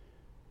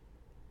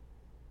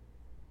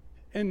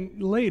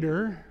 And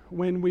later,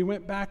 when we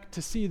went back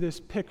to see this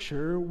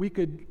picture, we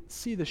could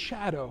see the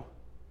shadow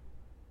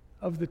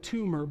of the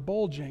tumor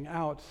bulging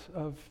out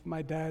of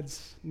my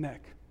dad's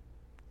neck.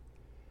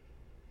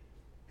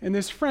 And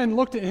this friend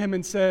looked at him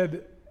and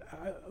said,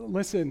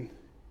 "Listen,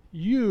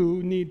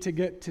 you need to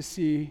get to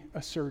see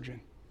a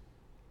surgeon."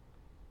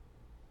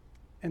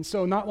 And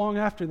so not long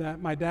after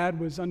that, my dad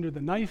was under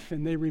the knife,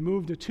 and they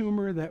removed a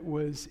tumor that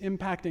was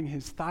impacting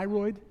his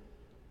thyroid.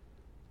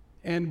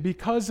 And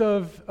because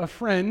of a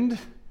friend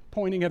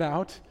pointing it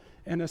out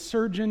and a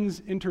surgeon's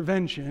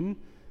intervention,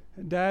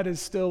 Dad is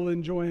still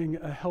enjoying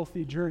a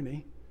healthy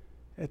journey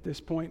at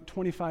this point,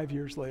 25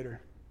 years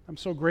later. I'm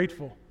so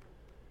grateful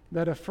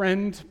that a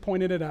friend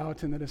pointed it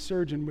out and that a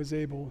surgeon was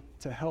able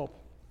to help.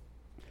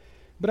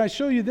 But I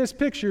show you this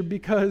picture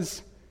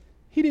because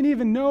he didn't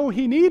even know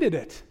he needed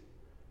it.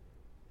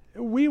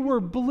 We were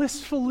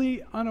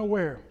blissfully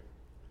unaware.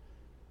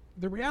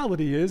 The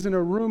reality is, in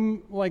a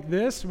room like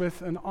this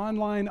with an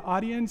online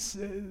audience,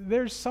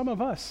 there's some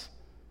of us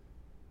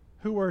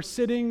who are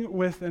sitting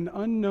with an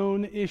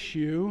unknown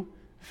issue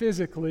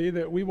physically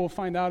that we will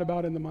find out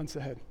about in the months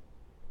ahead.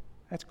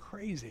 That's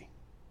crazy.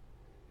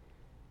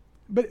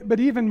 But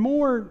even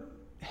more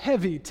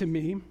heavy to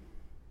me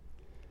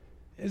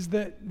is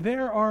that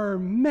there are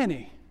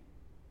many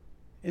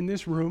in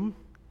this room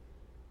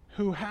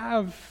who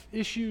have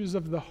issues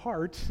of the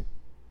heart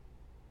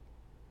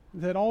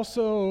that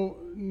also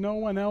no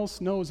one else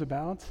knows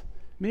about.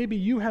 Maybe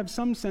you have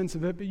some sense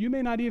of it, but you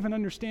may not even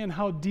understand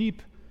how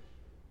deep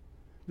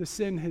the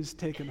sin has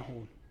taken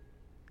hold.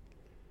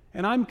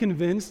 And I'm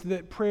convinced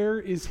that prayer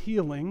is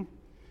healing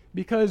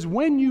because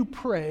when you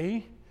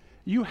pray,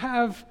 you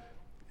have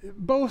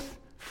both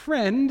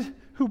friend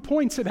who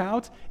points it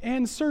out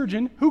and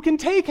surgeon who can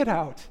take it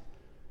out.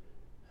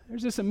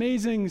 There's this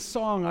amazing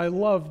song I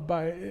love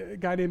by a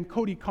guy named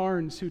Cody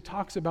Carnes who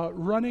talks about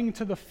running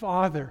to the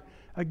Father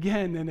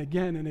again and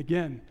again and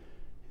again.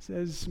 He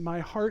says, "My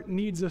heart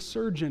needs a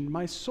surgeon.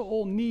 My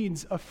soul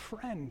needs a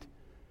friend."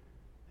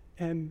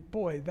 And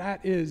boy,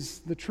 that is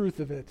the truth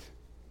of it.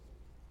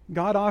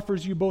 God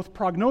offers you both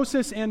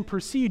prognosis and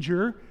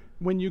procedure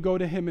when you go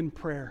to Him in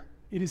prayer.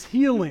 It is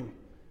healing.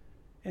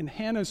 And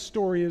Hannah's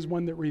story is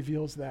one that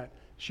reveals that.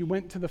 She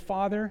went to the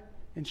Father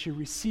and she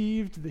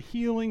received the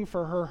healing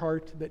for her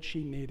heart that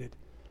she needed.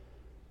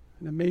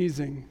 An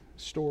amazing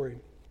story.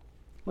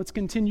 Let's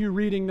continue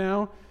reading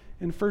now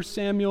in 1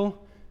 Samuel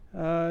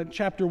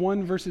chapter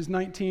 1, verses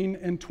 19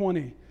 and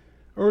 20.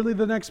 Early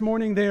the next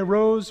morning they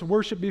arose,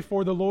 worshiped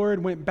before the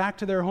Lord, went back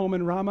to their home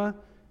in Ramah.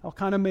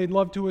 Elkanah made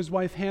love to his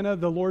wife Hannah.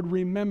 The Lord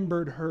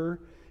remembered her.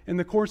 In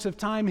the course of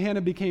time,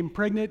 Hannah became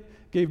pregnant,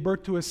 gave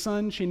birth to a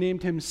son. She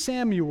named him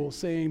Samuel,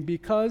 saying,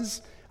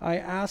 "Because I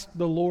asked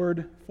the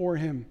Lord for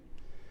him."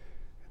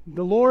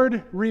 The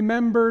Lord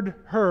remembered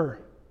her,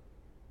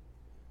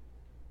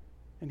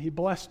 and He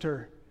blessed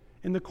her.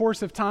 In the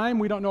course of time,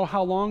 we don't know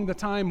how long the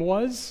time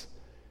was,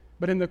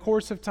 but in the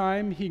course of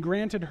time, He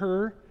granted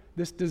her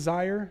this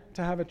desire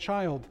to have a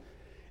child.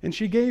 And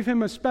she gave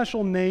him a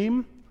special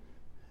name.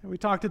 We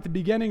talked at the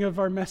beginning of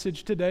our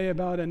message today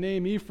about a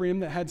name, Ephraim,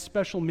 that had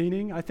special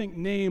meaning. I think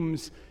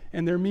names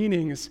and their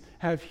meanings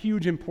have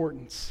huge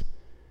importance.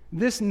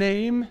 This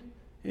name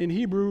in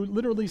Hebrew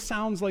literally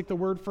sounds like the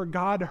word for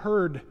God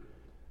heard,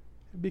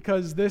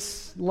 because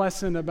this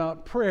lesson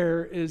about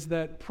prayer is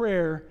that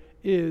prayer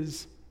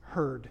is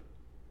heard.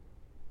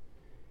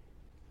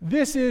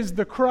 This is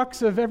the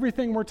crux of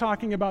everything we're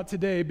talking about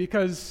today,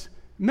 because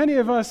many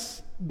of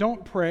us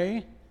don't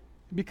pray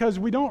because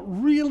we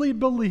don't really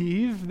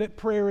believe that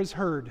prayer is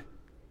heard.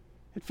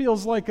 It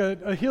feels like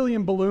a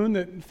helium balloon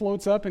that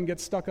floats up and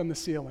gets stuck on the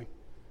ceiling.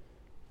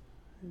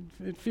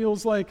 It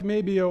feels like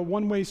maybe a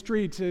one-way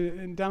street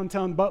in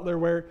downtown Butler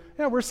where,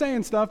 we're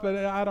saying stuff, but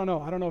I don't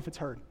know. I don't know if it's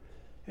heard.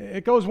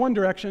 It goes one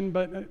direction,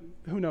 but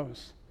who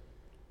knows?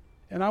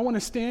 And I want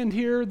to stand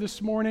here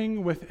this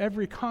morning with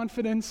every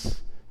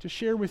confidence to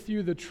share with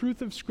you the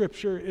truth of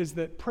Scripture is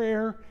that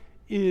prayer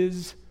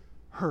is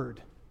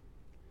heard.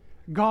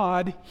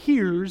 God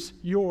hears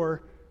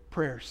your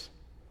prayers.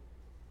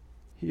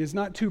 He is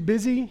not too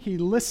busy. He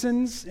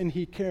listens and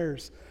He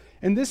cares.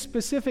 In this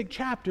specific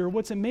chapter,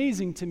 what's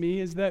amazing to me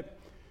is that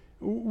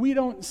we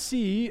don't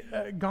see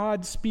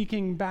God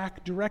speaking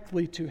back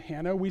directly to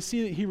Hannah. We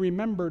see that He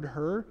remembered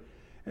her.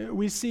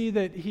 We see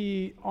that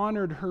He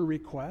honored her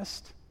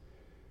request.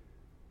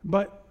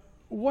 But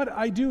what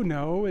I do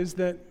know is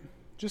that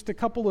just a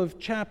couple of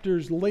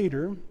chapters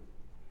later,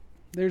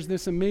 there's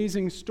this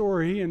amazing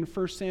story in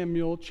 1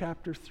 Samuel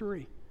chapter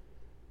 3.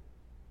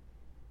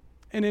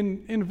 And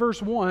in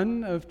verse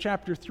 1 of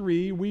chapter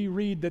 3, we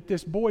read that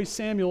this boy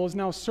Samuel is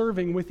now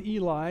serving with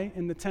Eli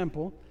in the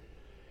temple.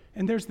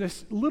 And there's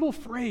this little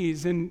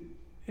phrase in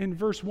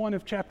verse 1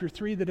 of chapter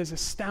 3 that is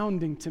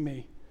astounding to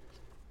me.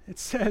 It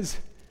says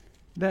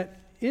that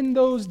in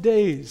those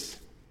days,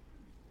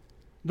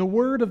 the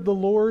word of the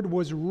Lord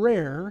was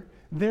rare.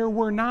 There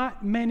were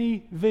not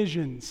many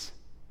visions.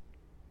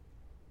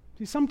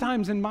 See,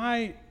 sometimes in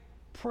my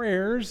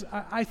prayers,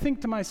 I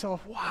think to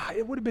myself, wow,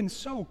 it would have been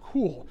so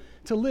cool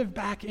to live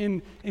back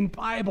in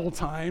Bible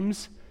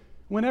times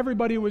when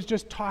everybody was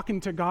just talking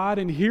to God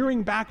and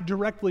hearing back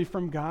directly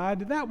from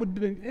God.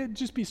 It'd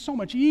just be so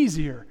much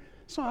easier.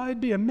 So it'd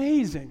be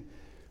amazing.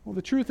 Well,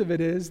 the truth of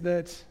it is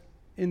that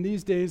in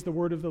these days, the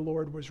word of the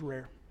Lord was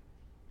rare.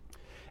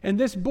 And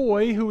this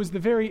boy, who was the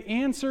very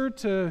answer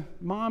to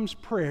mom's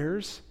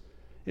prayers,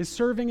 is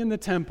serving in the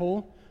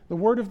temple. The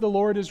word of the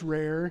Lord is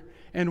rare.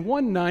 And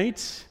one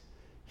night,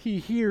 he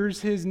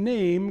hears his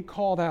name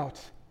called out.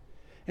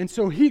 And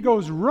so he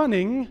goes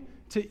running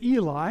to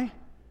Eli,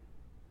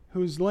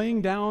 who's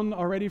laying down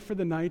already for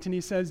the night, and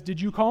he says,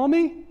 "Did you call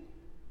me?"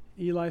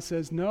 Eli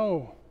says,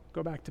 "No,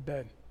 go back to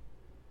bed."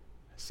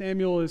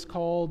 Samuel is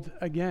called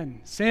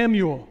again,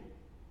 "Samuel."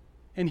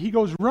 And he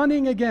goes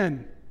running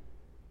again.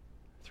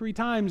 3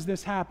 times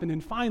this happened,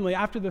 and finally,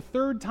 after the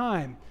 3rd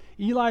time,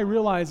 Eli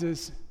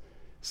realizes,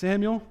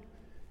 "Samuel,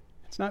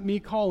 it's not me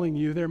calling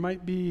you. There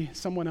might be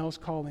someone else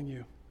calling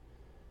you."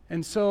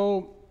 And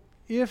so,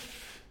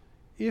 if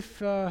it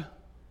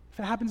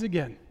happens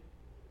again,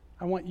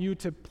 I want you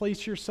to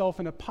place yourself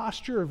in a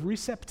posture of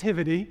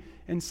receptivity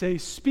and say,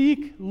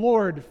 "Speak,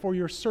 Lord, for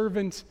your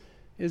servant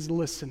is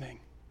listening."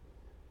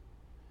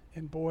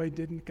 And boy,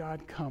 didn't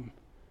God come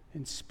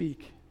and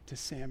speak to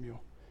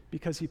Samuel,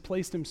 because he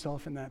placed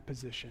himself in that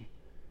position.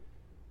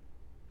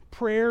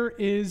 Prayer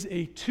is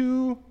a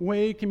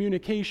 2-way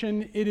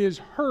communication. It is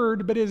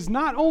heard, but it is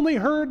not only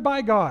heard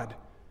by God.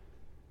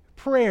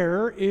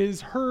 Prayer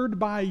is heard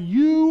by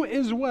you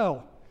as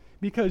well,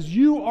 because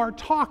you are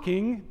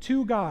talking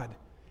to God.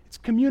 It's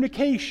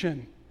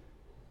communication.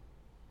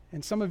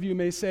 And some of you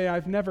may say,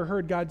 "I've never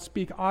heard God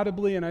speak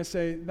audibly," and I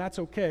say, that's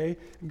okay.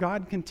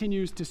 God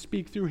continues to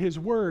speak through his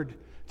word,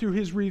 through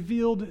his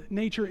revealed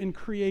nature in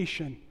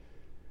creation.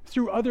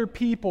 Through other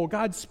people,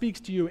 God speaks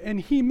to you, and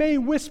he may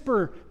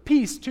whisper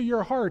peace to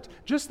your heart,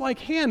 just like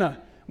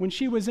Hannah when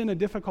she was in a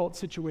difficult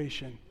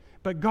situation.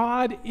 But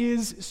God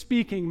is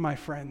speaking, my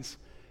friends,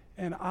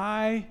 and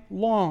I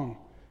long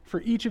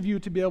for each of you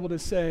to be able to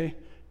say,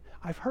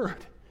 I've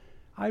heard,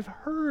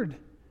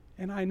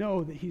 and I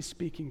know that he's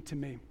speaking to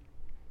me.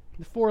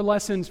 The 4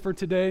 lessons for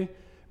today: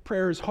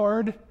 prayer is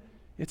hard,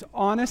 it's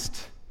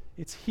honest,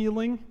 it's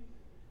healing,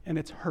 and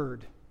it's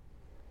heard.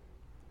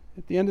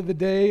 At the end of the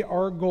day,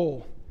 our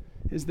goal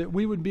is that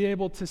we would be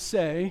able to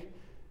say,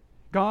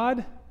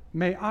 "God,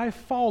 may I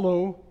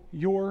follow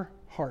your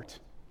heart.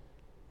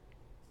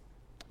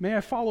 May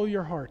I follow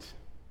your heart."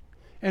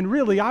 And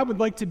really, I would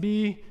like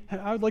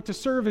to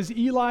serve as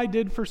Eli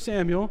did for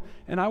Samuel,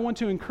 and I want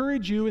to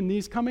encourage you in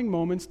these coming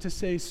moments to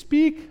say,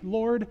 "Speak,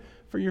 Lord,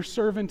 for your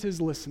servant is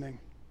listening."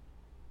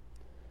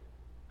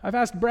 I've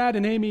asked Brad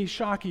and Amy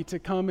Shockey to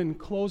come and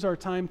close our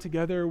time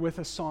together with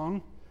a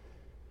song.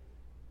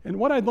 And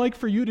what I'd like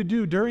for you to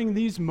do during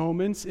these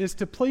moments is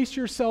to place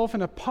yourself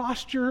in a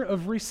posture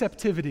of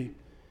receptivity.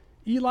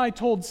 Eli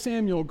told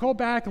Samuel, "Go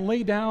back and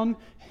lay down,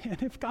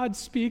 and if God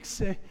speaks,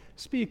 say,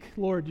 'Speak,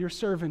 Lord, your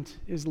servant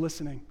is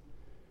listening.'"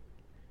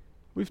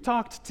 We've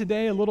talked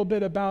today a little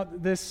bit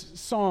about this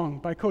song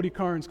by Cody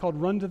Carnes called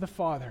 "Run to the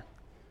Father."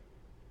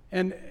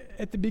 And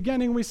at the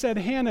beginning we said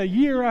Hannah,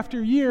 year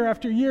after year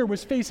after year,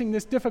 was facing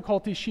this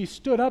difficulty. She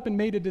stood up and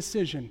made a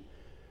decision.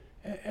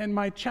 And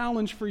my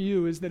challenge for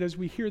you is that as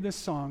we hear this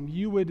song,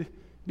 you would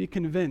be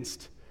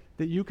convinced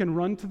that you can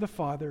run to the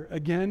Father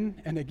again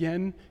and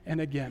again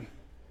and again,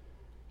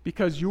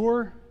 because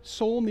your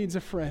soul needs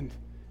a friend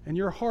and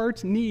your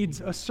heart needs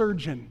a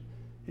surgeon,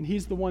 and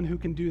he's the one who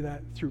can do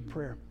that through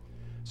prayer.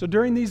 So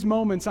during these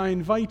moments, I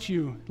invite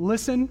you,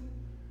 listen.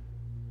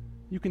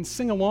 You can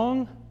sing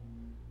along.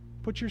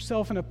 Put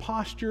yourself in a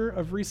posture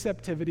of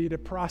receptivity to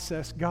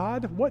process,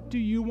 "God, what do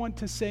you want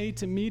to say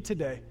to me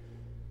today?"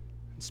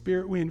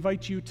 Spirit, we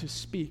invite you to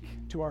speak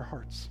to our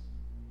hearts.